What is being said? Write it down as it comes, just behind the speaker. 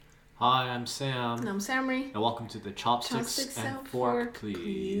Hi, I'm Sam. And I'm Samri. And welcome to the Chopsticks and Fork,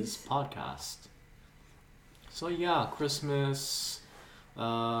 Please podcast. So yeah, Christmas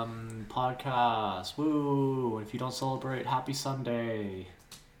podcast. Woo! And if you don't celebrate, happy Sunday.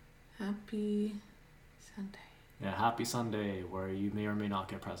 Happy Sunday. Yeah, happy Sunday, where you may or may not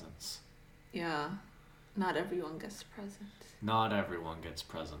get presents. Yeah, not everyone gets presents. Not everyone gets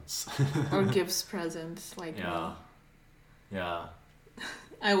presents. Or gives presents, like yeah. me. Yeah.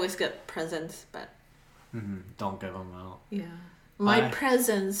 I always get presents, but... Don't give them out. Yeah. My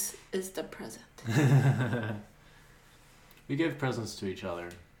presence is the present. We give presents to each other.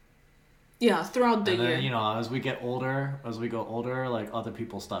 Yeah, throughout the and year. then, as we go older, like, other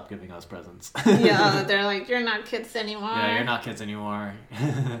people stop giving us presents. Yeah, they're like, you're not kids anymore. Yeah, you're not kids anymore.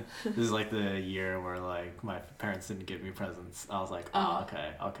 This is like the year where, like, my parents didn't give me presents. I was like,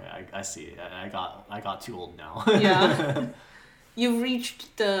 okay, I see. I got too old now. Yeah. You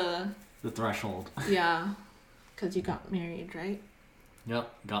reached the threshold. Yeah, because you got married, right? Yep,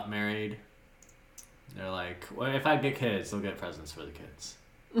 got married. They're like, well, if I get kids, they'll get presents for the kids.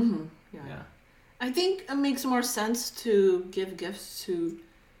 Mm-hmm. Yeah. I think it makes more sense to give gifts to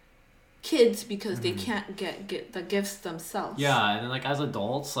kids because they can't get the gifts themselves. Yeah, and then, like, as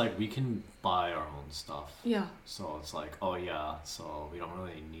adults, like, we can buy our own stuff. Yeah. So it's like, so we don't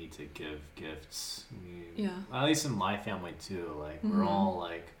really need to give gifts. At least in my family too, like,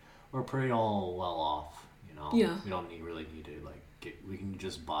 we're pretty all well off, Yeah. We don't really need to, like, we can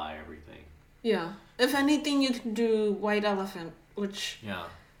just buy everything. Yeah. If anything, you can do White Elephant, which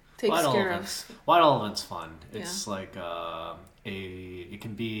takes White care Elephant's, of... White Elephant's fun. It's like it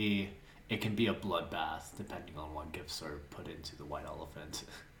can be a bloodbath depending on what gifts are put into the White Elephant.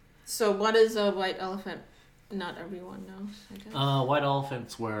 So what is a White Elephant? Not everyone knows, I guess. White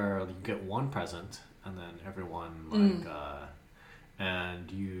Elephant's where you get one present and then everyone and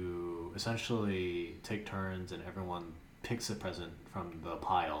you essentially take turns and everyone picks a present from the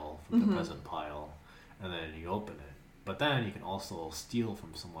present pile, and then you open it. But then you can also steal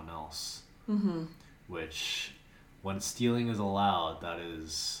from someone else, which, when stealing is allowed, that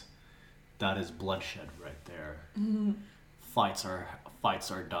is bloodshed right there. Fights are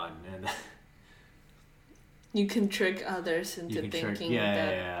done, and you can trick others into thinking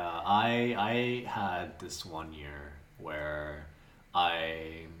that. Yeah. I had this one year where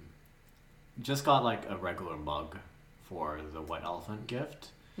I just got, like, a regular mug for the White Elephant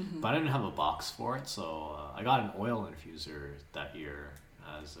gift, but I didn't have a box for it, so I got an oil infuser that year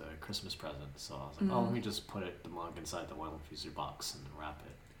as a Christmas present. So I was like, let me just put the mug inside the oil infuser box and wrap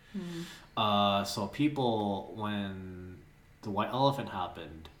it. So people, when the White Elephant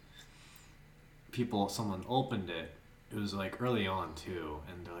happened, someone opened it. It was, like, early on too,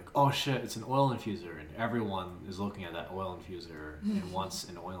 and they're like, oh shit, it's an oil infuser, and everyone is looking at that oil infuser and wants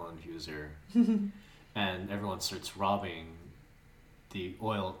an oil infuser. And everyone starts robbing the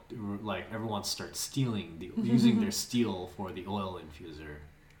oil, like, everyone starts stealing, using their steal for the oil infuser.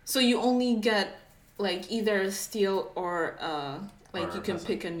 So you only get, like, either a steal or you can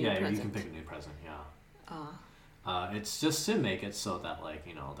pick a new present. Yeah, you can pick a new present, it's just to make it so that, like,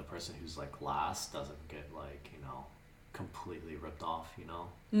 the person who's, like, last doesn't get, like, completely ripped off,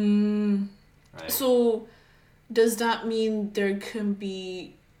 Right? So does that mean there can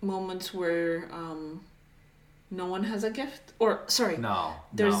be moments where no one has a gift? Or, sorry. No.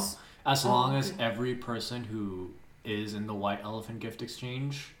 As long as every person who is in the White Elephant gift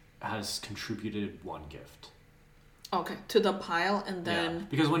exchange has contributed one gift. Okay, to the pile, and then... Yeah,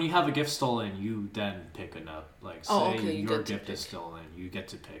 because when you have a gift stolen, you then pick up. Like, say your gift is stolen, you get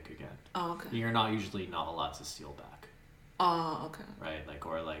to pick again. Oh, okay. You're usually not allowed to steal back. Oh, okay. Right, like,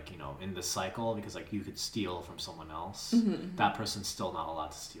 or, like, in the cycle, because, like, you could steal from someone else, that person's still not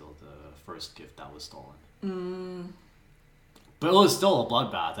allowed to steal the first gift that was stolen. But it was still a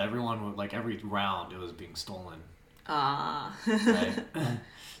bloodbath. Everyone would, like, every round it was being stolen. Right?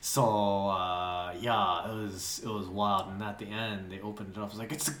 So it was wild, and at the end they opened it up. It was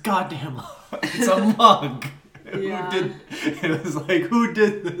like, it's a goddamn it's a mug. Yeah. It was like, who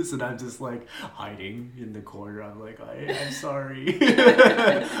did this? And I'm just, like, hiding in the corner. I'm like, I'm sorry.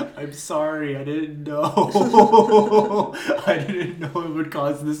 I'm sorry. I didn't know. I didn't know it would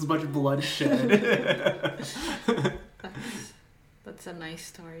cause this much bloodshed. That's a nice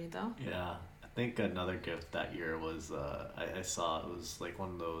story, though. Yeah. I think another gift that year was I saw it was, like, one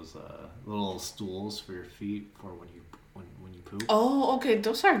of those little stools for your feet for when you poop. Oh, okay,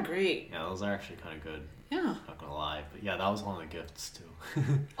 those are great. Yeah, those are actually kind of good. Yeah. Not gonna lie, but yeah, that was one of the gifts too.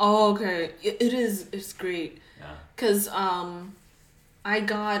 Oh, okay. It's great. Yeah. 'Cause I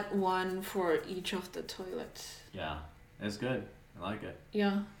got one for each of the toilets. Yeah, it's good. I like it.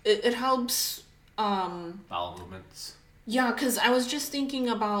 Yeah, it helps. Bowel movements. Yeah, because I was just thinking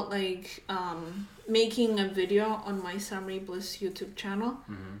about like making a video on my Summary Bliss YouTube channel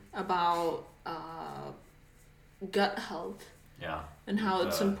about gut health. Yeah. And how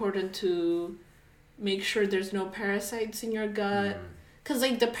it's important to make sure there's no parasites in your gut. Because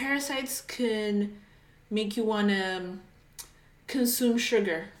like the parasites can make you want to consume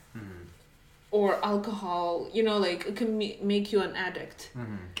sugar or alcohol. You know, like it can make you an addict.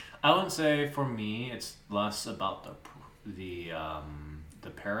 I would say for me, it's less about the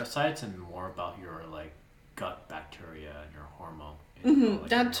parasites and more about your like gut bacteria and your hormone. Like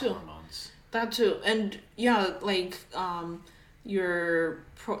that too. Hormones. That too, and yeah, like the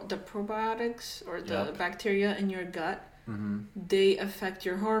probiotics or the bacteria in your gut, they affect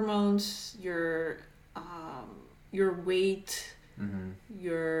your hormones, your weight,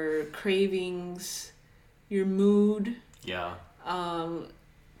 your cravings, your mood. Yeah.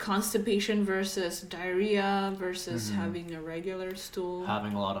 Constipation versus diarrhea versus having a regular stool.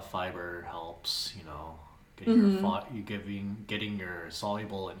 Having a lot of fiber helps, you know, getting your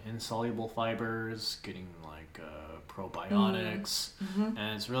soluble and insoluble fibers, getting like probiotics,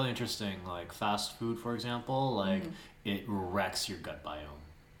 and it's really interesting. Like fast food, for example, like it wrecks your gut biome,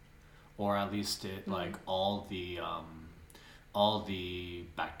 or at least it like all the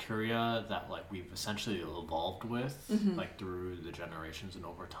bacteria that like we've essentially evolved with like through the generations and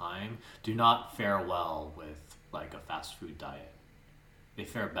over time do not fare well with like a fast food diet. They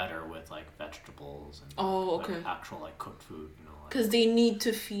fare better with like vegetables and like, actual like cooked food, you know, because they need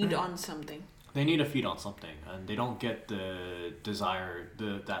to feed on something. They need to feed on something, and they don't get the desired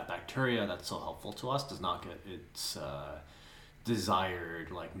that bacteria that's so helpful to us does not get its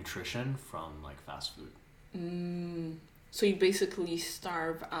desired like nutrition from like fast food. So you basically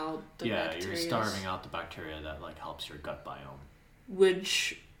starve out the bacteria. Yeah, you're starving out the bacteria that like helps your gut biome,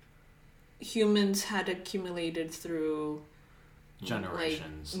 which humans had accumulated through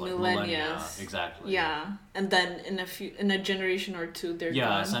generations, like millennia. Exactly. Yeah, and then in a generation or two, they're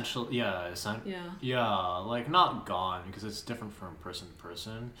gone. Like not gone because it's different from person to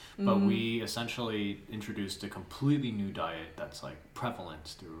person, but we essentially introduced a completely new diet that's like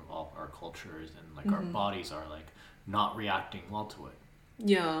prevalent through all our cultures, and like our bodies are like not reacting well to it.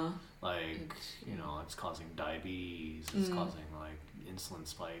 Yeah. Like, you know, it's causing diabetes, it's causing like insulin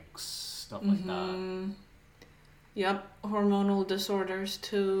spikes, stuff like that. Yep, hormonal disorders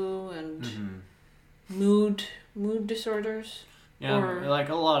too, and mood disorders. Yeah, or like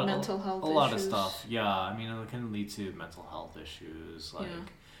a lot of mental health a lot issues. of stuff. Yeah, I mean, it can lead to mental health issues.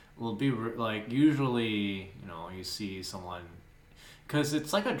 Like, will be like usually, you know, you see someone because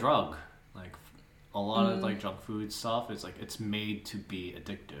it's like a drug. Like a lot of like junk food stuff is like it's made to be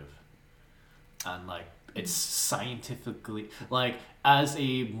addictive, and like it's scientifically like as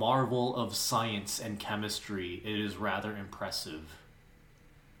a marvel of science and chemistry, it is rather impressive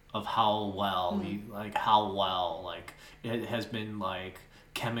of how well it has been like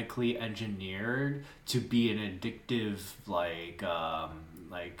chemically engineered to be an addictive like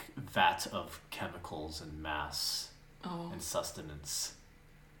vat of chemicals and mass and sustenance.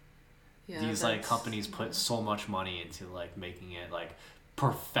 Yeah, these like companies put so much money into like making it like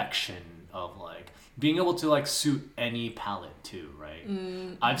perfection of like being able to like suit any palate too, right?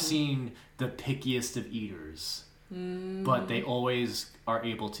 I've seen the pickiest of eaters, but they always are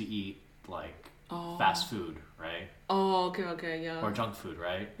able to eat like fast food, right? Okay, yeah. Or junk food,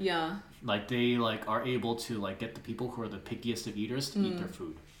 right? Yeah. Like they like are able to like get the people who are the pickiest of eaters to eat their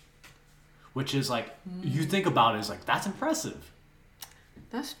food, which is like you think about it is like that's impressive.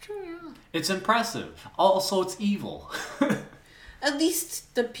 That's true, yeah. It's impressive. Also, it's evil. At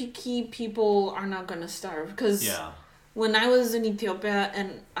least the picky people are not gonna starve. Because when I was in Ethiopia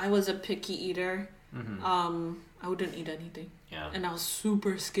and I was a picky eater, I wouldn't eat anything. Yeah. And I was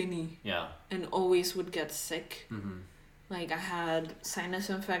super skinny. Yeah. And always would get sick. Like I had sinus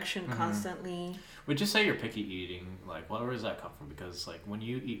infection constantly. Would you say you're picky eating? Like, where does that come from? Because like when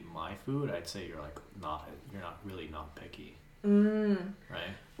you eat my food, I'd say you're not really not picky.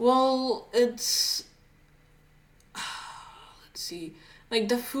 Right. Well, it's let's see. Like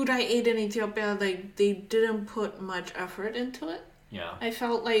the food I ate in Ethiopia, like they didn't put much effort into it. Yeah. I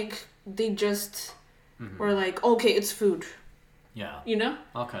felt like they just were like, okay, it's food. Yeah. You know?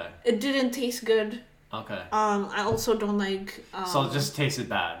 Okay. It didn't taste good. Okay. I also don't like. So it just tasted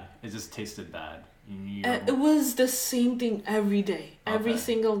bad. It just tasted bad. It was the same thing every day, every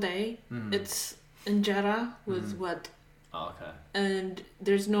single day. It's injera with what. Oh, okay. And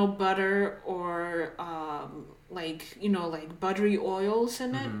there's no butter or like buttery oils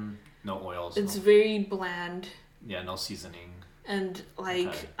in it. No oils. It's very bland. Yeah, no seasoning. and like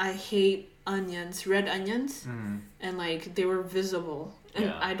Okay. I hate onions, red onions, Mm-hmm. and like they were visible, and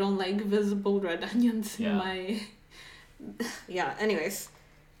Yeah. I don't like visible red onions in Yeah. my. Yeah. Anyways,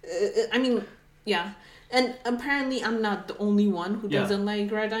 I mean, yeah, and apparently I'm not the only one who Yeah. doesn't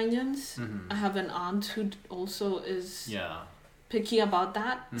like red onions. Mm-hmm. I have an aunt who also is Yeah. picky about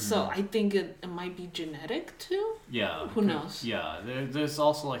that, so Mhm. I think it might be genetic too. Yeah. Who knows? Yeah. There's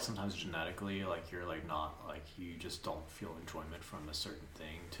also like sometimes genetically, like you're like not like you just don't feel enjoyment from a certain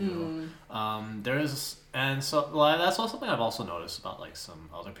thing too. There's and so well, that's also something I've also noticed about like some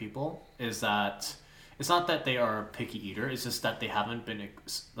other people is that it's not that they are picky eater. It's just that they haven't been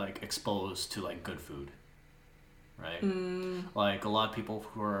like exposed to like good food, right? Like a lot of people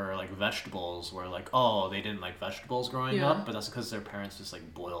who are like vegetables were like, oh, they didn't like vegetables growing Yeah. up, but that's because their parents just like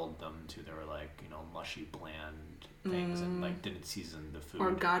boiled them to their like mushy bland things and like didn't season the food.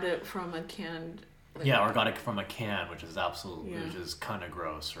 Or got it from a canned. like- Yeah, or got it from a can, which is absolutely, Yeah. which is kind of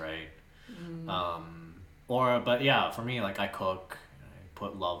gross, right? But yeah, for me, like I cook, I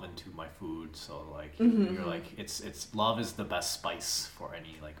put love into my food, so like you're like it's love is the best spice for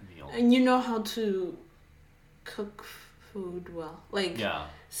any like meal. And you know how to cook food well, like Yeah,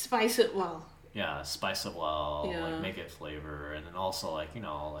 spice it well. yeah, spice it well, Yeah. like make it flavor, and then also like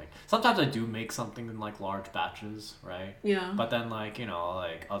like sometimes I do make something in like large batches, right? Yeah. But then like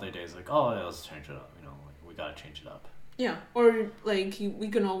like other days like oh yeah, let's change it up, like we gotta change it up. Yeah. Or like we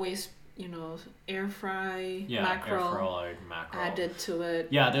can always air fry Yeah, mackerel, air fry mackerel. add it to it.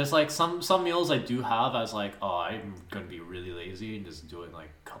 Yeah, there's like some meals I do have as like oh I'm gonna be really lazy and just do it in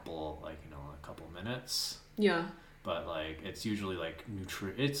like a couple minutes. Yeah. But like it's usually like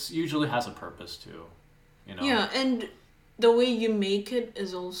it's usually has a purpose too, Yeah, and the way you make it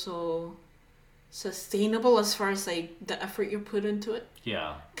is also sustainable as far as like the effort you put into it.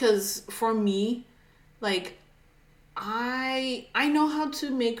 Yeah. Because for me, like I know how to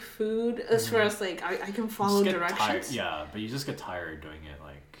make food as far as like I can follow Just get directions. tired, yeah, but you just get tired doing it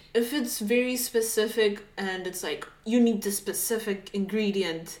like If it's very specific and it's like you need the specific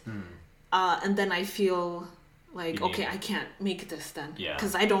ingredient, and then I feel like You need okay, it. I can't make this then Yeah.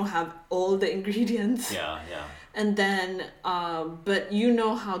 because I don't have all the ingredients. yeah. And then but you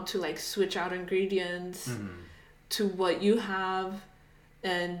know how to like switch out ingredients to what you have,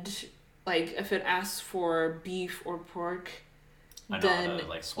 and like if it asks for beef or pork, I know then how to,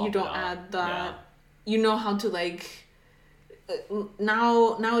 like, swap you it don't out. add that. Yeah. You know how to like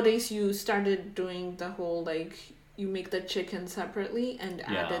nowadays you started doing the whole like you make the chicken separately and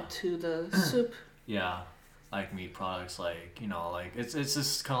add Yeah. it to the soup. Yeah, like meat products, like like it's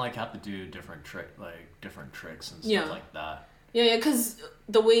just kind of like have to do different tricks and stuff Yeah. like that. Yeah, because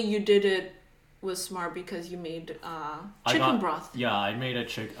the way you did it was smart because you made chicken broth. Yeah,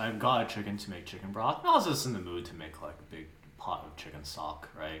 I got a chicken to make chicken broth. I was just in the mood to make like a big pot of chicken stock,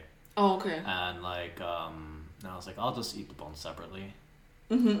 right? Oh, okay. And like and I was like, I'll just eat the bones separately.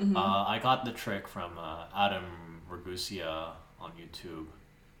 Mm-hmm. I got the trick from Adam Ragusia on YouTube.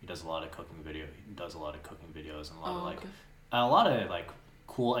 He does a lot of cooking videos and a lot of like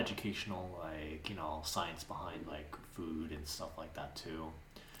cool educational like science behind like food and stuff like that too.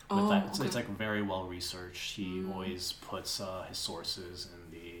 With that, it's like very well researched. He always puts his sources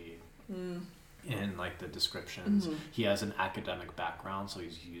in like the descriptions. He has an academic background, so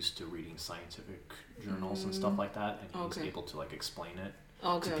he's used to reading scientific journals and stuff like that, and he's able to like explain it.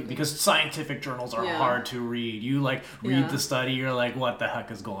 Okay. Because scientific journals are hard to read. You like read the study, you're like, what the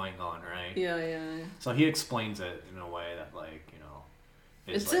heck is going on, right? Yeah. So he explains it in a way that like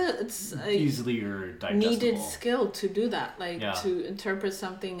is It's a easily or digestible. needed skill to do that, like Yeah. to interpret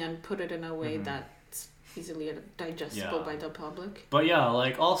something and put it in a way that's easily digestible Yeah. by the public. But yeah,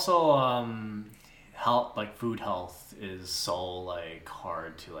 like also health, like food health is so like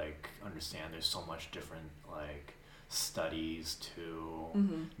hard to like understand. There's so much different like studies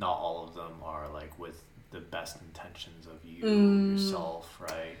too. Not all of them are like with the best intentions of you yourself,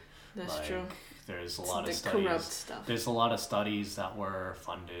 right? That's like, true. There's a It's lot the of studies. corrupt stuff. There's a lot of studies that were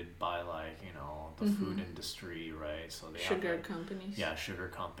funded by like the food industry, right? So they Sugar have, like, companies. yeah, sugar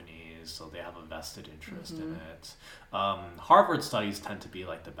companies. So they have a vested interest in it. Harvard studies tend to be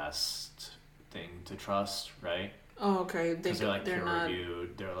like the best thing to trust, right? Oh, okay. Because they're like peer not.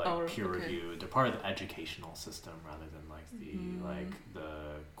 reviewed. They're like peer okay. reviewed. They're part of the educational system rather than like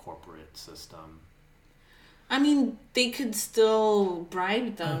the corporate system. I mean, they could still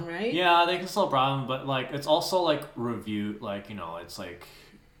bribe them, right? Yeah, they can still bribe them, but like it's also like review, like it's like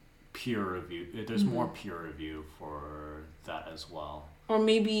peer review. There's more peer review for that as well. Or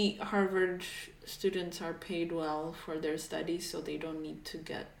maybe Harvard students are paid well for their studies, so they don't need to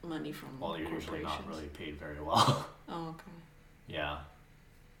get money from Well, you're usually corporations. not really paid very well. Oh, okay. Yeah.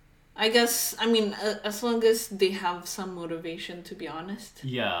 I guess, I mean, as long as they have some motivation, to be honest,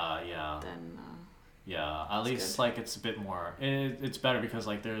 Yeah. then Yeah, at least good. like it's a bit more. It's better because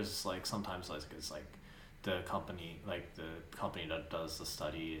like there's like sometimes like it's like the company that does the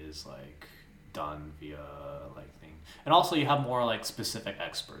study is like done via like thing, and also you have more like specific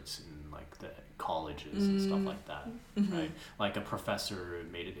experts in like the colleges and stuff like that, right? Like a professor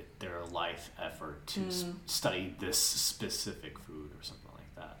made it their life effort to study this specific food or something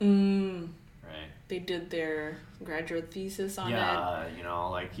like that, right? They did their graduate thesis on it. Yeah, you know,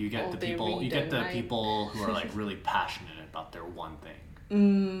 like you get All the they people, read you get and the write. people who are like really passionate about their one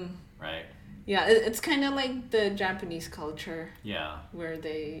thing, right? Yeah, it's kind of like the Japanese culture Yeah. where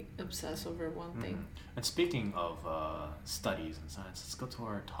they obsess over one thing. And speaking of studies and science, let's go to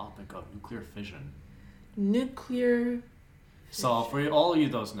our topic of nuclear fission. Nuclear. So, for all you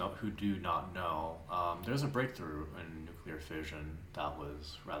those who do not know, there's a breakthrough in nuclear fission that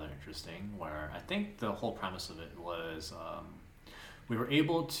was rather interesting. Where I think the whole premise of it was we were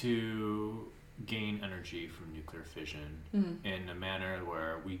able to gain energy from nuclear fission in a manner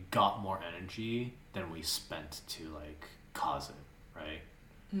where we got more energy than we spent to like cause it, right?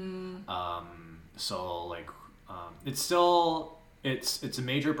 So like it's still it's a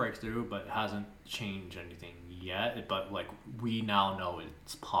major breakthrough, but it hasn't changed anything yet. But like we now know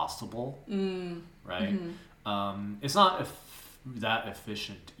it's possible, right? It's not that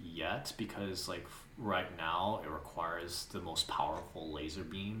efficient yet because like right now it requires the most powerful laser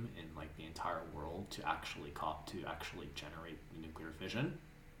beam in like the entire world to actually generate nuclear fission.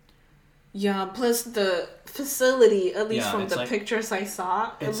 Yeah, plus the facility, at least Yeah, from it's the like- pictures I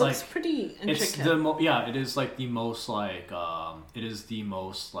saw, it it's looks like- pretty It's intricate. it is like the most like it is the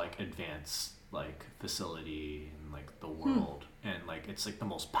most like advanced like facility in like the world, and like it's like the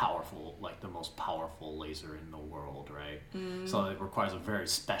most powerful laser in the world, right? So it requires a very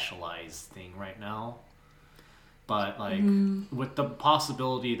specialized thing right now. But like with the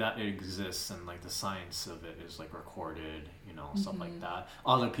possibility that it exists and like the science of it is like recorded, you know, stuff like that,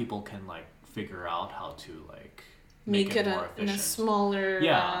 other people can like figure out how to like Make it more in a efficient. smaller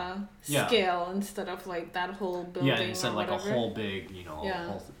Yeah. scale instead of like that whole building. Yeah, instead or like a whatever. whole big, you know, Yeah.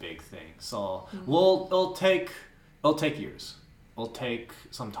 whole big thing. So it'll take years. It'll take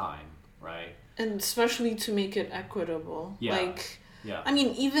some time, right? And especially to make it equitable. Yeah. Like, Yeah. I mean,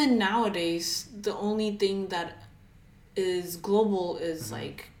 even nowadays, the only thing that is global is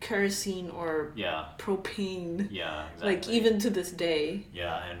like kerosene or Yeah. propane. Yeah, exactly. Like, even to this day.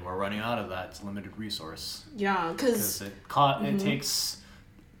 Yeah, and we're running out of that. It's a limited resource. Yeah, because Because it takes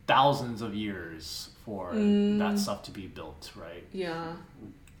thousands of years for that stuff to be built, right? yeah.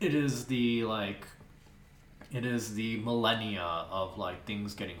 It is the millennia of like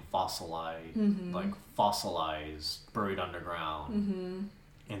things getting fossilized, buried underground,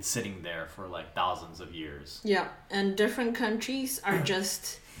 and sitting there for like thousands of years. Yeah, and different countries are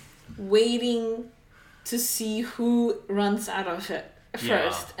just waiting to see who runs out of it first,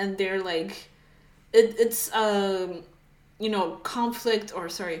 Yeah. and they're like, it's conflict, or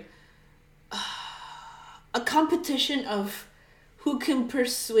sorry, a competition of who can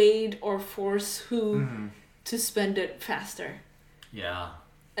persuade or force who to spend it faster, Yeah,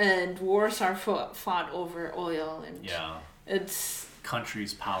 and wars are fought over oil, and yeah. it's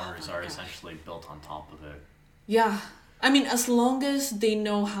Countries' powers my are gosh. essentially built on top of it. yeah. I mean, as long as they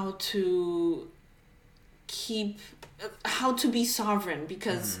know how to how to be sovereign,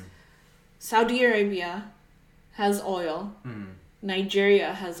 because Saudi Arabia has oil,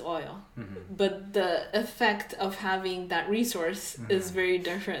 Nigeria has oil, but the effect of having that resource is very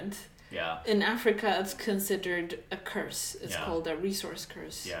different. Yeah, In Africa, it's considered a curse. It's Yeah. called a resource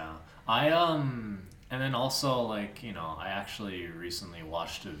curse. yeah. And then also like, you know, I actually recently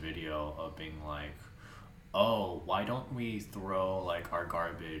watched a video of being like, oh, why don't we throw like our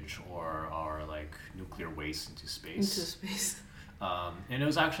garbage or our like nuclear waste into space? Into space. And it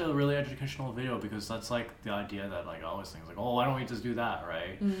was actually a really educational video because that's like the idea that like I always think like, oh, why don't we just do that,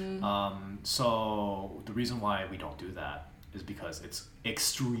 right? So the reason why we don't do that is because it's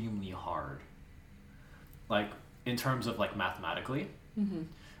extremely hard, like in terms of like mathematically,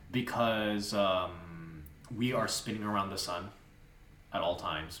 because we are spinning around the sun at all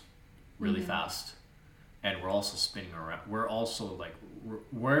times really fast, and we're also spinning around. We're also like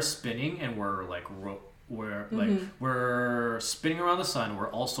we're spinning, and we're like we're spinning around the sun. We're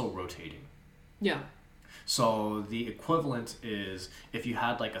also rotating. Yeah. So the equivalent is if you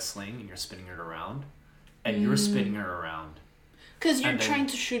had like a sling and you're spinning it around, and you're spinning it around, Because you're And then- trying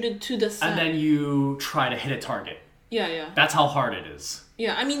to shoot it to the sun. and then you try to hit a target. yeah. That's how hard it is.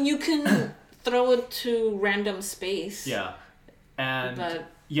 Yeah, I mean, you can throw it to random space. Yeah. And But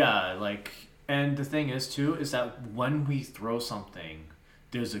yeah, like, and the thing is too is that when we throw something,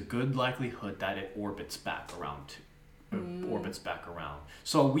 there's a good likelihood that it orbits back around orbits back around.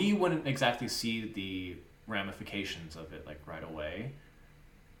 So we wouldn't exactly see the ramifications of it like right away.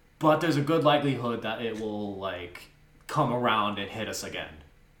 But there's a good likelihood that it will like come around and hit us again.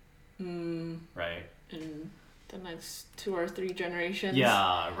 Right? in the next 2 or 3 generations.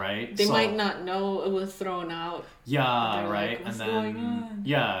 Yeah, right. They might not know it was thrown out. Yeah, They're right. like, "What's and going then on?"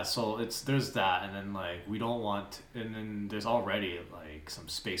 yeah, so there's that, and then like we don't want, and then there's already like some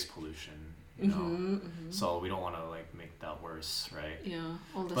space pollution, you know. So we don't want to like make that worse, right? Yeah,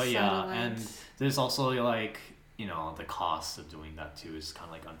 all the But yeah, and satellites. there's also like, you know, the cost of doing that too is kind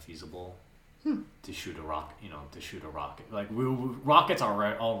of like unfeasible. To shoot a rocket, like rockets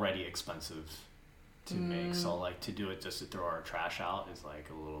are already expensive to make, so like to do it just to throw our trash out is like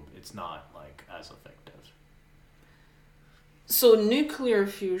it's not like as effective. So nuclear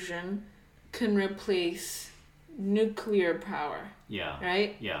fusion can replace nuclear power, Yeah.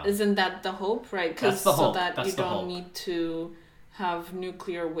 right? Yeah. Isn't that the hope, right? That's the so hope. that That's you the don't hope. need to have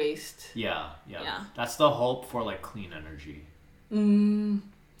nuclear waste. Yeah. Yeah. That's the hope for like clean energy.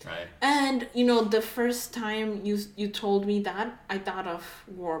 Right. And the first time you told me that, I thought of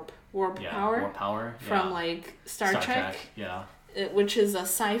warp power Warp power. from yeah. like Star Trek. Yeah. Which is a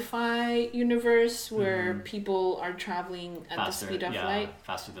sci-fi universe where people are traveling at the speed of light,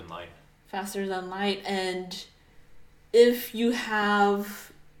 Faster than light. faster than light, and if you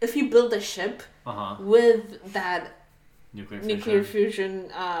build a ship with that nuclear fusion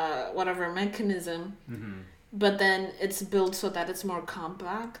whatever mechanism, but then it's built so that it's more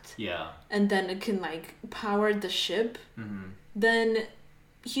compact, and then it can like power the ship, then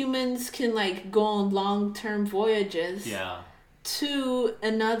humans can like go on long-term voyages to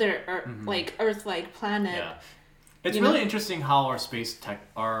another like Earth-like planet. Yeah. It's really interesting how our space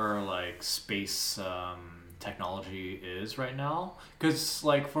technology is right now, because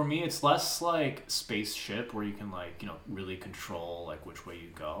like for me it's less like spaceship where you can like really control like which way you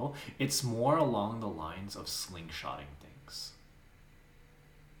go. It's more along the lines of slingshotting things.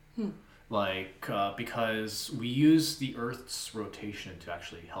 Like because we use the Earth's rotation to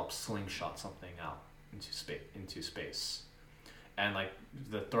actually help slingshot something out into space. And like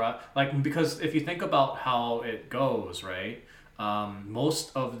because if you think about how it goes, right?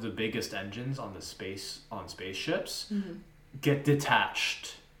 Most of the biggest engines on spaceships get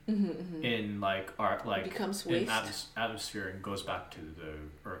detached in like becomes in waste. atmosphere and goes back to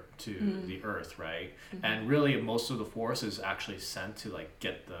the Earth, right? And really most of the force is actually sent to like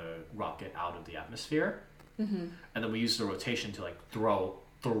get the rocket out of the atmosphere, and then we use the rotation to like throw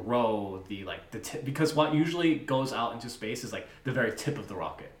the like the tip, because what usually goes out into space is like the very tip of the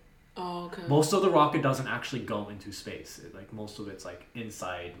rocket. Oh, okay. Most of the rocket doesn't actually go into space. Like most of it's like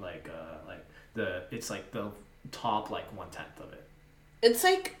inside, it's like the top like 1/10 of it. It's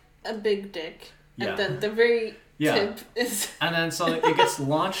like a big dick, Yeah. and then the very tip is. And then so it gets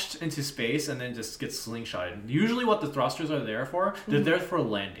launched into space and then just gets slingshotted. Usually, what the thrusters are there for, they're there for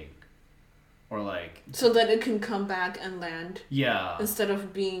landing, or like so that it can come back and land. Yeah. Instead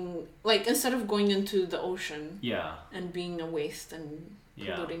of going into the ocean. Yeah. And being a waste and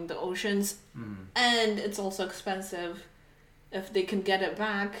Yeah. polluting the oceans, and it's also expensive. If they can get it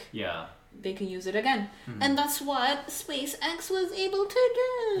back, they can use it again, and that's what SpaceX was able to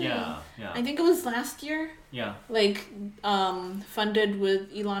do. Yeah. I think it was last year. Yeah. Like, funded with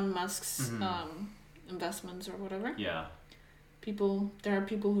Elon Musk's investments or whatever. Yeah. There are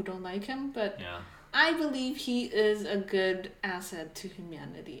people who don't like him, but Yeah. I believe he is a good asset to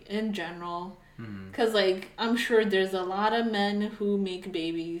humanity in general. Because, like, I'm sure there's a lot of men who make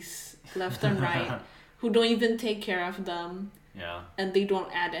babies left and right who don't even take care of them. Yeah. And they don't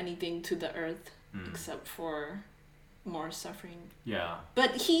add anything to the earth except for more suffering. Yeah.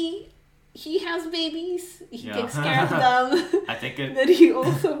 But he has babies. He Yeah. takes care of them. I think it. That he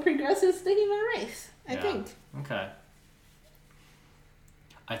also progresses the human race. I think. Okay.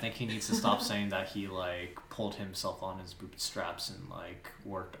 I think he needs to stop saying that he like pulled himself on his bootstraps and like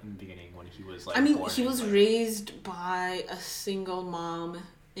worked in the beginning when he was like. I mean, born he in, was like, raised by a single mom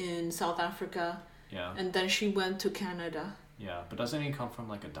in South Africa. Yeah. And then she went to Canada. Yeah, but doesn't he come from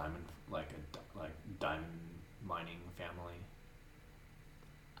like a diamond mining family?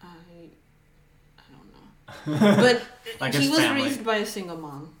 I don't know. But Like he his was family. raised by a single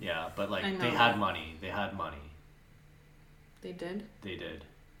mom. Yeah, but like I know they that. had money. They did? They did.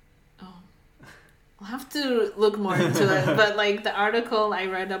 Oh. I'll have to look more into it. But like the article I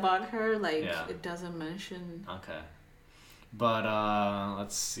read about her, like Yeah. it doesn't mention. Okay. But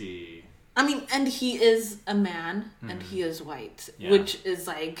let's see. I mean, and he is a man, and he is white, which is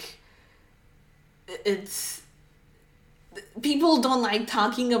like, it's, people don't like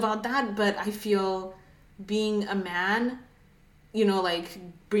talking about that, but I feel being a man, you know, like,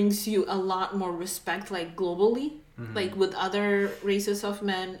 brings you a lot more respect, like, globally, like, with other races of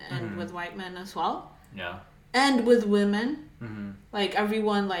men and with white men as well. Yeah. And with women. Like,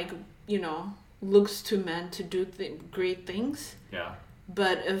 everyone, like, you know, looks to men to do great things. Yeah.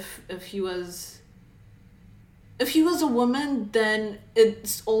 But if he was a woman, then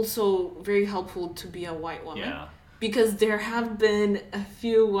it's also very helpful to be a white woman. Yeah. Because there have been a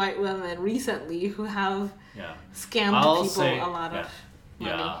few white women recently who have scammed people a lot of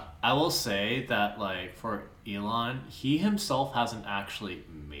money. Yeah, I will say that, like, for Elon, he himself hasn't actually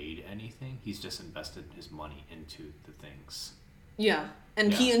made anything. He's just invested his money into the things. Yeah,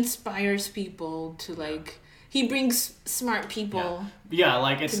 and he inspires people to, like, he brings smart people. Yeah,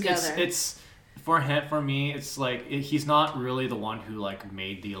 like, it's together. it's for him, for me, it's like he's not really the one who, like,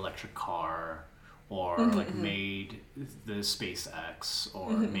 made the electric car or like made the SpaceX or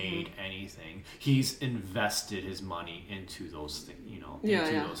made anything. He's invested his money into those things, you know,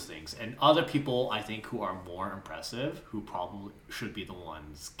 those things. And other people, I think, who are more impressive, who probably should be the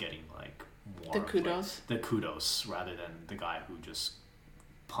ones getting, like, more the kudos. Like, the kudos rather than the guy who just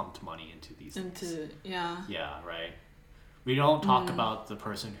pumped money into these things. Yeah, right. We don't talk about the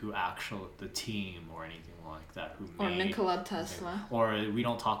person who the team or anything like that who or made Nikola Tesla. Or we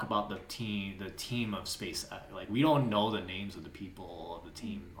don't talk about the team of SpaceX. Like, we don't know the names of the people of the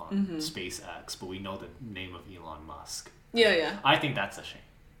team on SpaceX, but we know the name of Elon Musk. Yeah. I think that's a shame.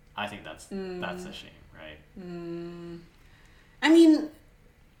 I think that's a shame, right? I mean,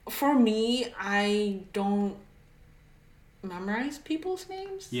 for me, I don't memorize people's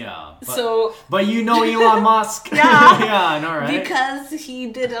names. Yeah. But you know Elon Musk. Yeah. Yeah, I know, right? Because he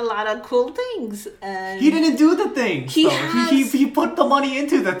did a lot of cool things. And he didn't do the things. He put the money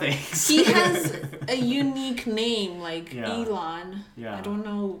into the things. He has a unique name, like Elon. Yeah. I don't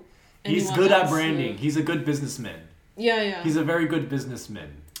know. He's good at branding. He's a good businessman. Yeah. He's a very good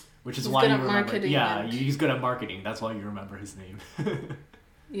businessman, which is why you remember. Marketing. Yeah, he's good at marketing. That's why you remember his name.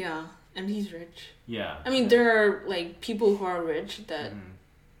 Yeah. And he's rich. Yeah. I mean, there are, like, people who are rich that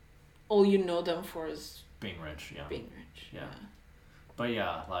all you know them for is being rich. Yeah. Being rich. Yeah. But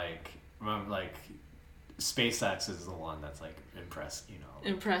yeah, like, remember, like, SpaceX is the one that's, like,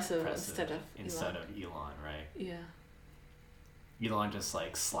 impressive instead of Elon, right? Yeah. Elon just,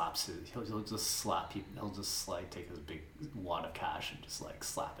 like, slaps he'll just slap people. He'll just, like, take his big wad of cash and just, like,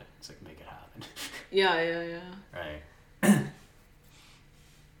 slap it. It's like, make it happen. Yeah. Right.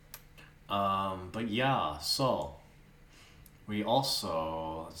 But yeah, so we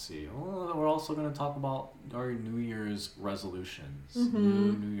also, let's see, we're also going to talk about our New Year's resolutions,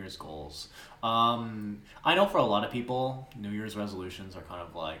 New Year's goals. I know for a lot of people, New Year's resolutions are kind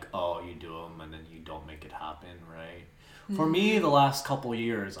of like, oh, you do them and then you don't make it happen, right? For me, the last couple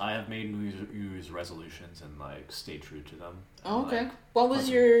years, I have made New Year's resolutions and, like, stayed true to them. Oh, okay. What was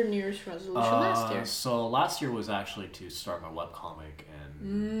your New Year's resolution last year? So last year was actually to start my webcomic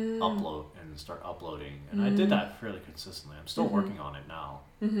and start uploading. And I did that fairly consistently. I'm still working on it now.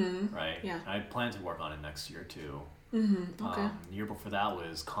 Right? Yeah. I plan to work on it next year, too. Okay. The year before that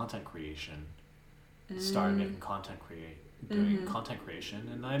was content creation. Started making doing content creation,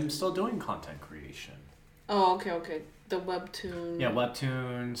 and I'm still doing content creation. Oh, okay. The webtoon. Yeah,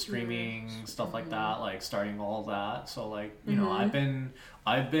 webtoon, streaming, stuff like that, like starting all that. So, like, you know, I've been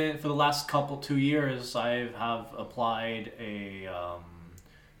for the last 2 years, I have applied a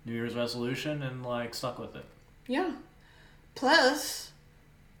New Year's resolution and, like, stuck with it. Yeah. Plus,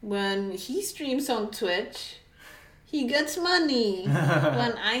 when he streams on Twitch, he gets money.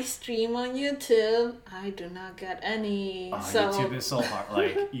 When I stream on YouTube, I do not get any. YouTube is so hard.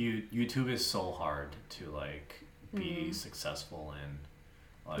 Like, YouTube is so hard to, like, be successful in.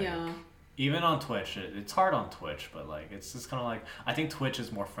 Like, even on Twitch, it's hard on Twitch, but, like, it's just kind of like, I think Twitch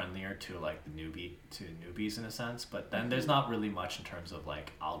is more friendlier to, like, newbies in a sense, but then there's not really much in terms of,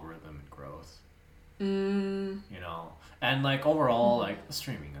 like, algorithm and growth. You know, and, like, overall, like,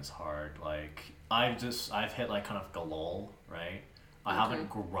 streaming is hard. Like, I've hit, like, kind of a lull, right? I haven't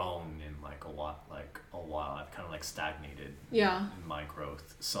grown in, like, a while. I've kind of, like, stagnated in my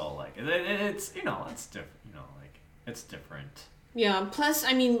growth. So, like, it's, you know, it's different, you know, like, it's different. Yeah, plus,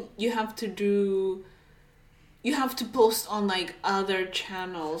 I mean, you have to post on, like, other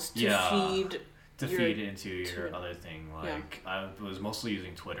channels to feed into your other thing. Like, I was mostly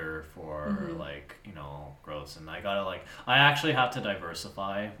using Twitter for like, you know, growth, and I actually have to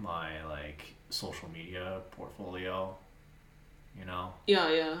diversify my, like, social media portfolio. you know?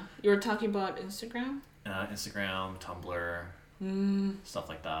 Yeah. You were talking about Instagram? Instagram, Tumblr, stuff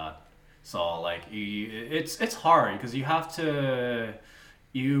like that. So like it's hard because you have to,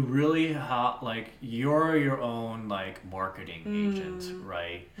 you really have like you're your own like marketing agent,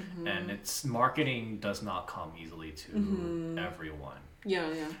 right? And it's marketing does not come easily to everyone. Yeah.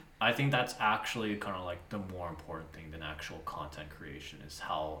 I think that's actually kind of like the more important thing than actual content creation is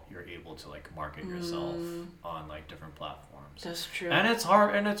how you're able to like market yourself on like different platforms. That's true. And it's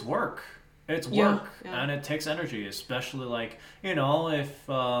hard and it's work. It's work Yeah. and it takes energy, especially like, you know, if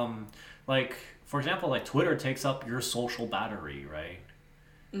like for example, like Twitter takes up your social battery, right?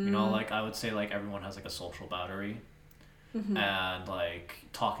 You know, like I would say like everyone has like a social battery and like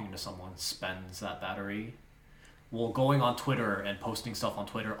talking to someone spends that battery. Well, going on Twitter and posting stuff on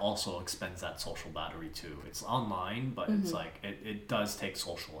Twitter also expends that social battery too. It's online, but it's like it does take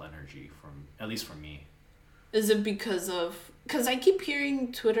social energy from, at least for me. Is it because I keep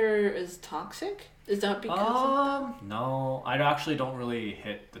hearing Twitter is toxic? Is that because of No, I actually don't really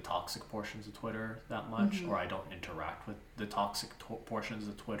hit the toxic portions of Twitter that much, or I don't interact with the toxic portions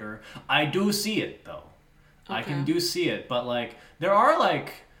of Twitter. I do see it though. I can do see it, but like there are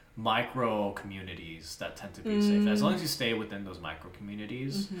like micro communities that tend to be safe. As long as you stay within those micro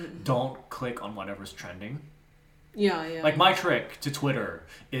communities, don't click on whatever's trending. Yeah. Like my trick to Twitter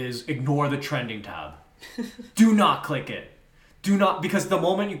is ignore the trending tab. Do not click it. Do not, because the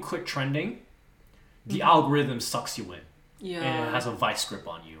moment you click trending, the algorithm sucks you in. Yeah. And it has a vice grip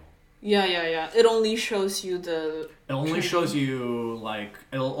on you. Yeah. It only shows you the It only trending. shows you like,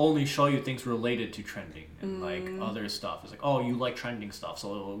 it'll only show you things related to trending and like other stuff. It's like, oh, you like trending stuff,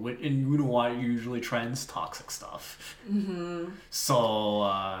 so and you know what usually trends? Toxic stuff. So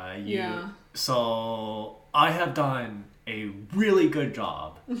so I have done a really good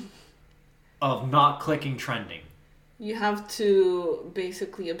job of not clicking trending. You have to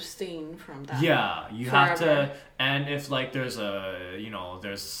basically abstain from that. Yeah, you have to, Forever. and if like there's a, you know,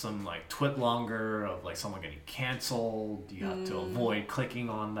 there's some like twit longer of like someone getting canceled, you have to avoid clicking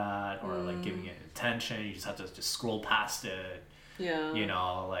on that or like giving it attention. You just have to just scroll past it. Yeah. You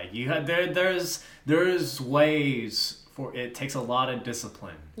know, like you have there's ways for it takes a lot of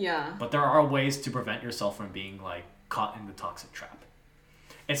discipline. Yeah. But there are ways to prevent yourself from being like caught in the toxic trap.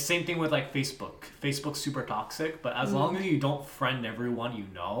 It's same thing with like Facebook. Facebook's super toxic, but as long as you don't friend everyone you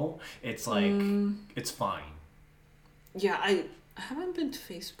know, it's like it's fine. Yeah, I haven't been to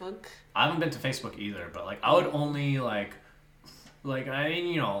Facebook. I haven't been to Facebook either, but like I would only like I mean,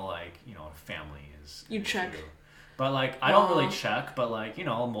 you know, family is You an check. issue. But like I don't really check, but like, you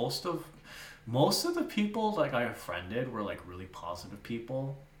know, most of the people like I friended were like really positive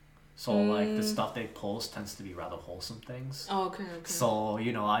people. So like the stuff they post tends to be rather wholesome things. Oh, okay. So,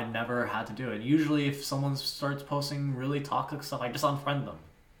 you know, I never had to do it. Usually if someone starts posting really toxic stuff, I just unfriend them.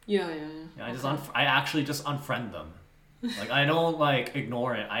 Yeah. I actually just unfriend them. Like I don't like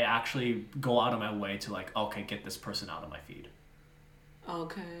ignore it. I actually go out of my way to like, okay, get this person out of my feed.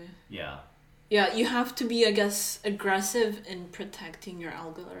 Okay. Yeah. Yeah, you have to be, I guess, aggressive in protecting your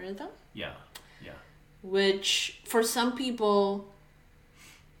algorithm. Yeah. Which for some people,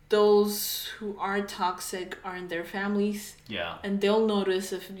 those who are toxic are in their families. Yeah. And they'll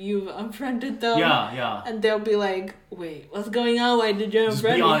notice if you've unfriended them. Yeah. And they'll be like, wait, what's going on? Why did you Just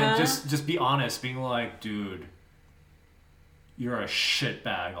unfriend be me? honest. Just be honest. Being like, dude, you're a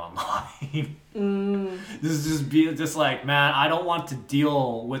shitbag online. Just like, man, I don't want to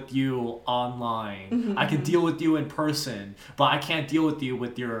deal with you online. I can deal with you in person, but I can't deal with you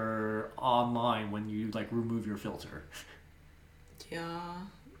with your online when you like remove your filter. Yeah,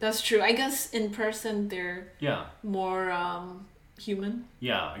 that's true. I guess in person they're Yeah. more human.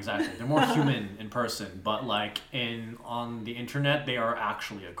 Yeah, exactly. They're more human in person, but like on the internet, they are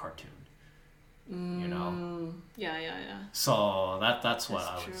actually a cartoon. You know. Yeah. So that's what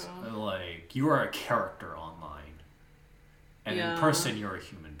That's I was true. like. You are a character online, and in person, you're a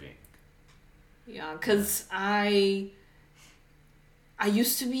human being. Yeah, because I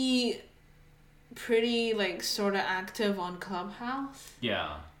used to be pretty like sort of active on Clubhouse.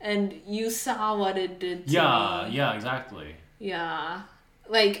 Yeah. And you saw what it did to me. Yeah, exactly. Yeah.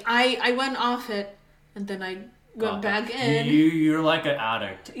 Like I went off it and then I went back in. You're like an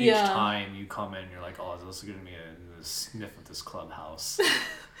addict. Each Yeah. time you come in, you're like, oh, this is gonna be a sniff of this Clubhouse.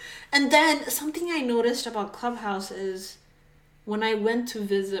 And then something I noticed about Clubhouse is when I went to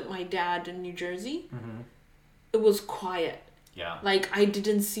visit my dad in New Jersey, it was quiet. Yeah. Like I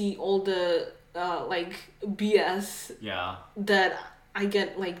didn't see all the like BS Yeah. that I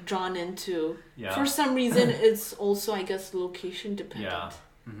get like drawn into. Yeah. For some reason, it's also I guess location dependent.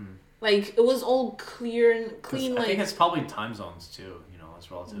 Yeah. Like it was all clear and clean. I Like think it's probably time zones too. You know, it's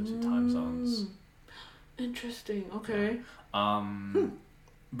relative to time zones. Interesting. Okay.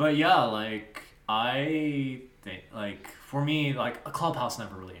 But yeah, like I think like for me, like a Clubhouse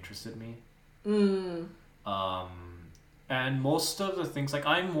never really interested me. And most of the things like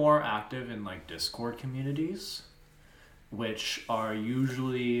I'm more active in like Discord communities, which are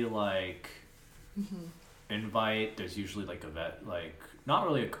usually like invite. There's usually like a vet, like not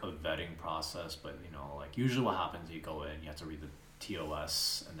really a vetting process, but you know, like usually what happens, you go in, you have to read the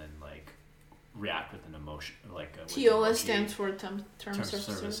TOS, and then like react with an emotion, like with an TOS emoji, stands for terms of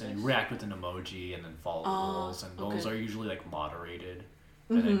service. and you react with an emoji, and then follow the rules, and those are usually like moderated.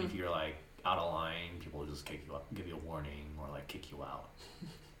 And then if you're like out of line, people will just kick you up, give you a warning, or like kick you out.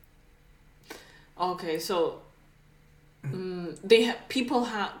 Okay, so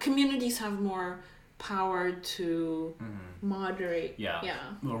communities have more power to moderate. Yeah.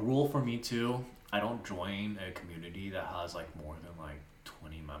 A rule for me too, I don't join a community that has like more than like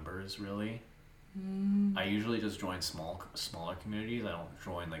 20 members really. I usually just join smaller communities. I don't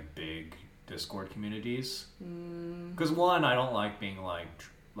join like big Discord communities. Because one, I don't like being like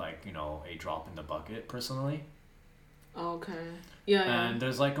you know, a drop in the bucket personally. Okay. Yeah. And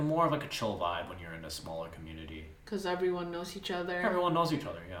there's like a more of like a chill vibe when you're in a smaller community. Because everyone knows each other. Everyone knows each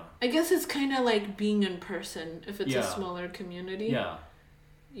other, yeah. I guess it's kind of like being in person if it's a smaller community. Yeah.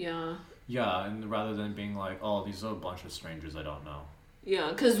 Yeah. Yeah, and rather than being like, oh, these are a bunch of strangers I don't know. Yeah,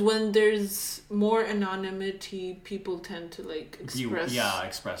 because when there's more anonymity, people tend to like express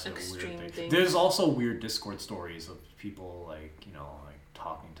extreme weird things. There's also weird Discord stories of people like, you know, like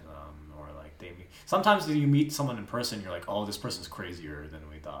talking to them, or like sometimes you meet someone in person, you're like, oh, this person's crazier than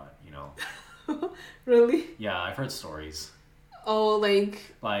we thought, you know. Really? Yeah, I've heard stories. Oh, like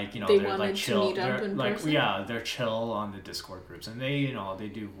you know, they they're wanted like chill. to meet up in like person? Yeah, they're chill on the Discord groups, and they, you know,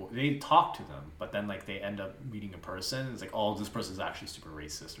 they talk to them, but then like they end up meeting in person. And it's like, oh, this person's actually super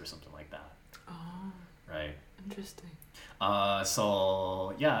racist or something like that. Oh. Right. Interesting.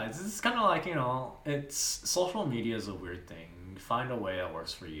 So yeah, it's kind of like, you know, it's social media is a weird thing. Find a way that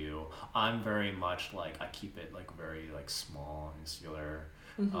works for you. I'm very much like I keep it like very like small and insular.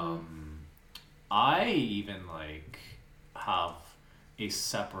 I even like have a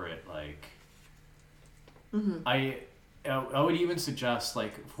separate like I would even suggest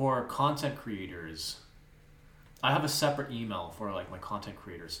like for content creators, I have a separate email for like my content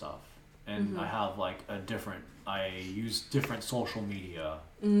creator stuff, and I have like I use different social media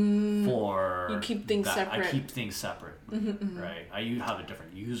for you keep things separate. I keep things separate, right? I have a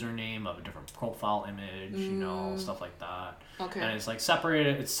different username, I have a different profile image, you know, stuff like that. Okay. And it's like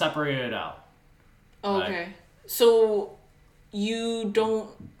separated. It's separated out. Okay. Right? So you don't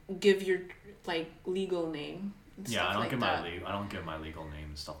give your like legal name. Yeah, I don't like give that. I don't give my legal name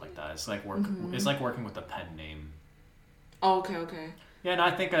and stuff like that. It's like It's like working with a pen name. Oh, okay. Yeah, and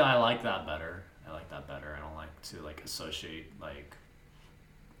I think I like that better. I don't like to like associate like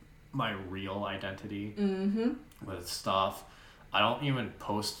my real identity with stuff. I don't even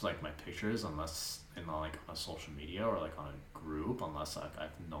post like my pictures unless in like on social media or like on a group, unless like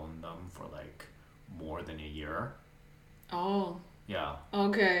I've known them for like more than a year. Oh. Yeah.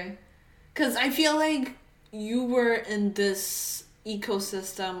 Okay. Because I feel like you were in this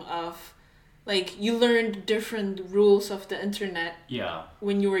ecosystem of like you learned different rules of the internet. Yeah.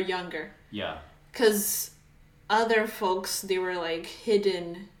 When you were younger. Yeah. Because other folks, they were like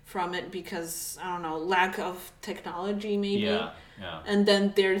hidden from it because, I don't know, lack of technology maybe. Yeah. And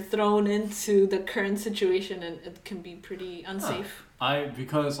then they're thrown into the current situation and it can be pretty unsafe.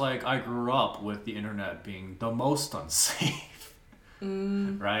 Because like I grew up with the internet being the most unsafe.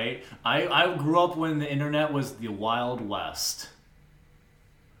 Right? I grew up when the internet was the Wild West.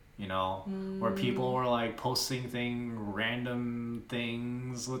 You know, where people were like posting random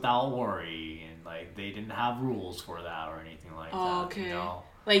things without worry, and like they didn't have rules for that or anything like that. Okay. You know?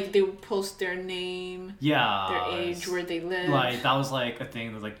 Like they would post their name, their age, where they live. Like that was like a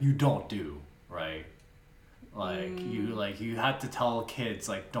thing that like you don't do, right? Like you had to tell kids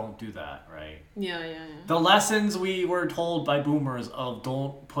like don't do that, right? Yeah. The lessons we were told by boomers of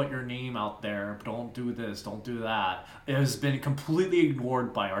don't put your name out there, don't do this, don't do that, it has been completely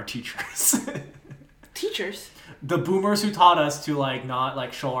ignored by our teachers. Teachers? The boomers who taught us to like not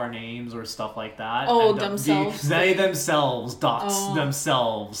like show our names or stuff like that. Oh, themselves. They themselves dox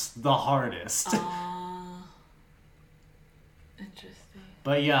themselves the hardest. Interesting.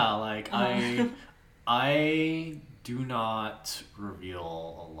 But yeah, like I do not reveal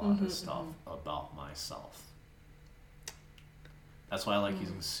a lot of stuff about myself. That's why I like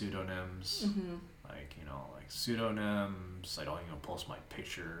using pseudonyms. like, like pseudonyms. I don't even post my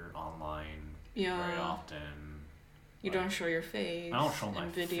picture online Yeah. very often. You don't show your face. I don't show my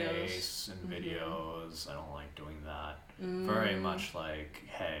in videos. face in videos. I don't like doing that. Very much like,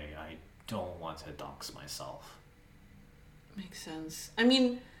 hey, I don't want to dox myself. Makes sense. I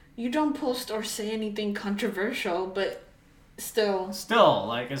mean, you don't post or say anything controversial, but still. Still,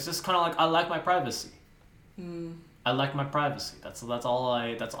 like, it's just kind of like I like my privacy. I like my privacy. That's all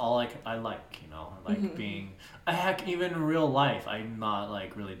I like. I like being. Heck, even in real life, I'm not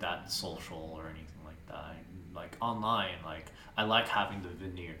like really that social or anything like that. Like online, like I like having the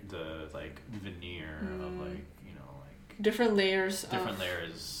veneer of like different layers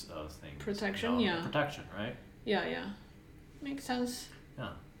of things. Protection, yeah. Protection, right? Yeah. Makes sense. Yeah.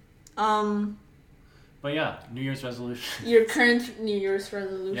 But yeah, New Year's resolution. Your current New Year's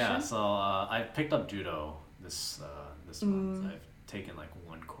resolution? Yeah, so I picked up judo this month. I've taken like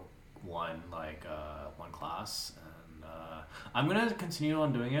one class, and I'm gonna continue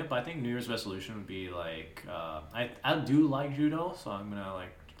on doing it. But I think New Year's resolution would be like I do like judo, so I'm gonna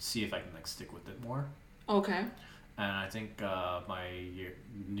like see if I can like stick with it more. Okay. And I think my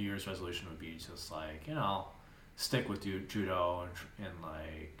New Year's resolution would be just like stick with judo and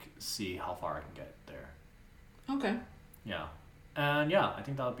like see how far I can get there. Okay. Yeah, and yeah, I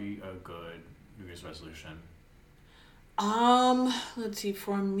think that would be a good New Year's resolution. Let's see.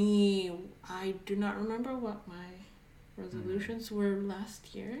 For me, I do not remember what my resolutions were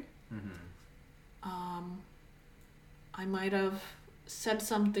last year. I might have said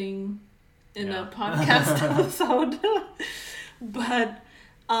something in a podcast episode, but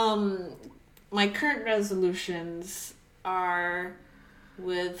my current resolutions are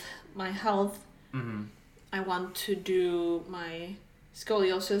with my health. I want to do my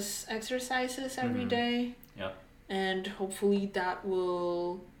scoliosis exercises every day. Yep. And hopefully that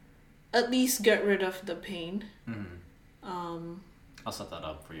will at least get rid of the pain. I'll set that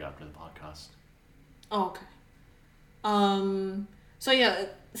up for you after the podcast. Oh, okay. So yeah,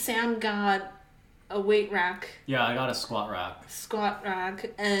 Sam got a weight rack. Yeah, I got a squat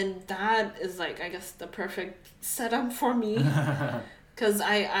rack. And that is like, I guess, the perfect setup for me. Because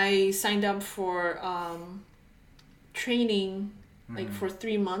I signed up for training like for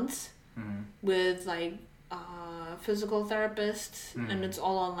 3 months with like physical therapist, and it's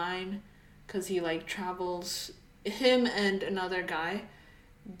all online because he like travels. Him and another guy,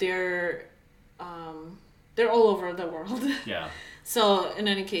 they're all over the world. Yeah. So in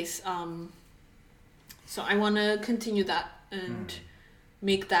any case, so I want to continue that and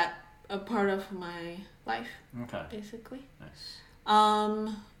make that a part of my life. Okay. Basically. Nice.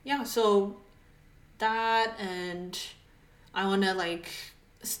 Yeah. So that, and I want to like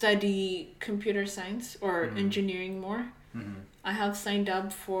study computer science or engineering more. I have signed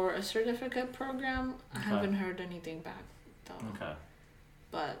up for a certificate program. I haven't heard anything back though. Okay.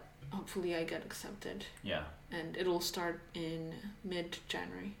 But hopefully I get accepted. Yeah. And it'll start in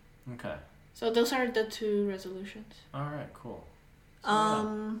mid-January. Okay. So those are the 2 resolutions. All right, cool.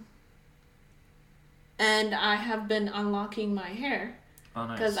 So, and I have been unlocking my hair. Oh,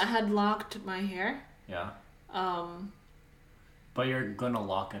 nice. Because I had locked my hair. Yeah. But you're gonna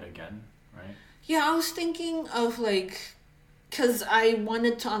lock it again, right? Yeah, I was thinking of like, because I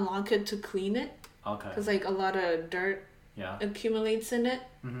wanted to unlock it to clean it. Okay. Because like a lot of dirt accumulates in it.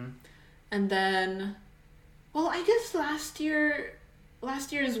 And then, well, I guess last year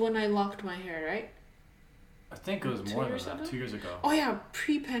is when I locked my hair, right? I think it was more than that. 2 years ago. Oh yeah,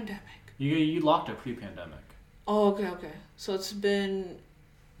 pre-pandemic. You locked it pre-pandemic. Oh, okay. So it's been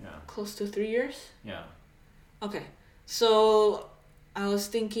close to 3 years? Yeah. Okay. So I was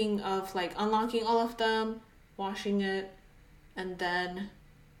thinking of like unlocking all of them, washing it, and then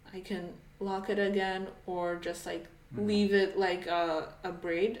I can lock it again, or just like leave it like a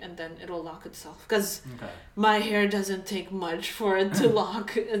braid and then it'll lock itself. Because my hair doesn't take much for it to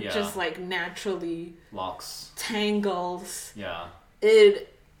lock. It just like naturally locks, tangles. Yeah.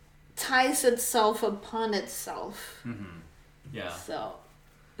 It ties itself upon itself. Yeah. So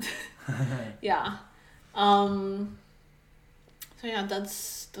yeah. So yeah,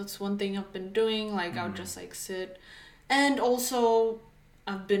 that's one thing I've been doing. Like I'll just like sit, and also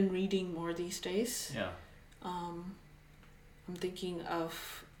I've been reading more these days. Yeah. I'm thinking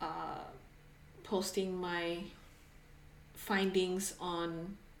of posting my findings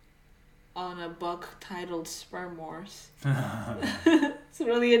on a book titled Sperm Wars. It's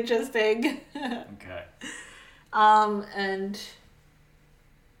really interesting. Okay. And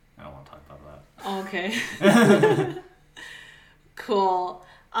I don't want to talk about that. Okay. Cool.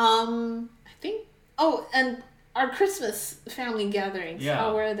 I think. Oh, and our Christmas family gatherings. Yeah.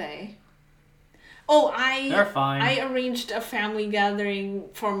 How were they? Oh, They're fine. I arranged a family gathering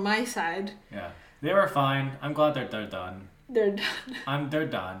for my side. Yeah, they were fine. I'm glad they're done. They're done. They're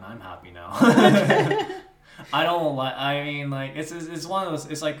done. I'm happy now. I don't like. I mean, like it's one of those.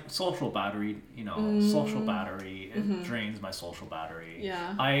 It's like social battery. You know, social battery. It drains my social battery.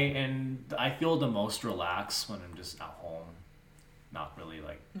 Yeah. I feel the most relaxed when I'm just at home, not really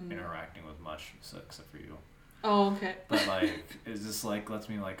like interacting with much except for you. Oh, okay. But like, it's just like lets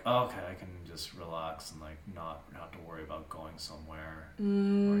me like, oh, okay, I can just relax and like not have to worry about going somewhere or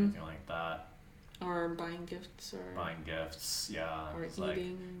anything like that. Or buying gifts or Buying gifts, yeah. or It's eating.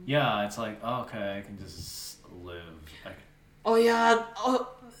 like, yeah, it's like, oh, okay, I can just live. Oh yeah. Oh,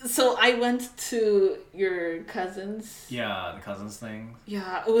 so I went to your cousin's. Yeah, the cousins thing.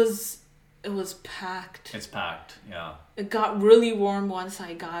 Yeah, it was packed. It's packed, yeah. It got really warm once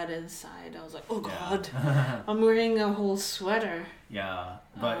I got inside. I was like, oh god, I'm wearing a whole sweater. Yeah,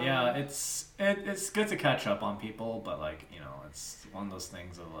 but yeah, it's good to catch up on people, but like, you know, it's one of those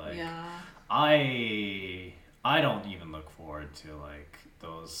things of like, Yeah. I don't even look forward to like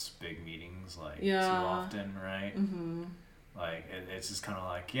those big meetings like too often, right? Mm-hmm. Like it's just kind of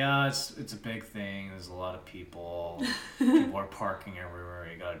like, yeah, it's a big thing. There's a lot of people. People are parking everywhere.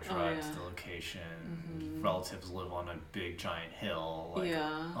 You gotta drive to the location. Mm-hmm. Relatives live on a big giant hill, like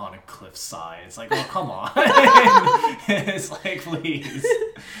on a cliffside. It's like, oh, come on. It's like, please.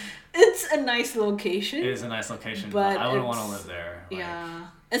 It's a nice location. It is a nice location, but I wouldn't want to live there. Like, yeah.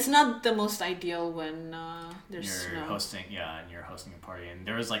 It's not the most ideal when there's you're snow. and you're hosting a party, and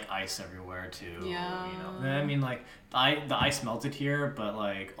there was like ice everywhere too. Yeah. You know, I mean, like the ice melted here, but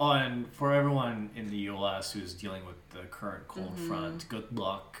like, oh, and for everyone in the U.S. who's dealing with the current cold front, good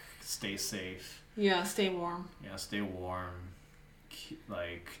luck. Stay safe. Yeah, stay warm. Yeah, stay warm.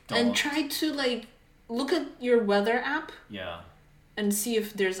 Like, don't. And try to like look at your weather app. Yeah. And see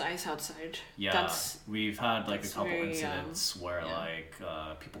if there's ice outside. Yeah, we've had like a couple incidents where like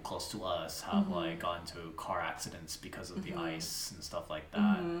people close to us have like gone into car accidents because of the ice and stuff like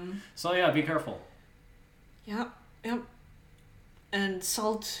that. So yeah, be careful. Yep. And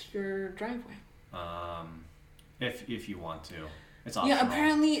salt your driveway. If you want to, it's optional. Yeah,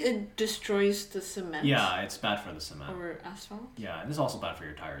 apparently it destroys the cement. Yeah, it's bad for the cement. Or asphalt. Yeah, and it's also bad for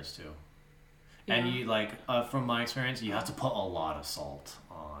your tires too. Yeah. And you like from my experience, you have to put a lot of salt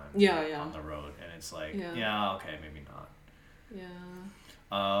on on the road, and it's like okay, maybe not.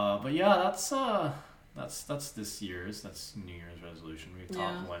 Yeah. But yeah, that's this year's New Year's resolution.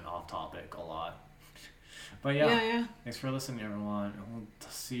 Went off topic a lot. But yeah. Thanks for listening, everyone. We'll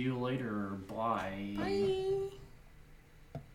see you later. Bye. Bye.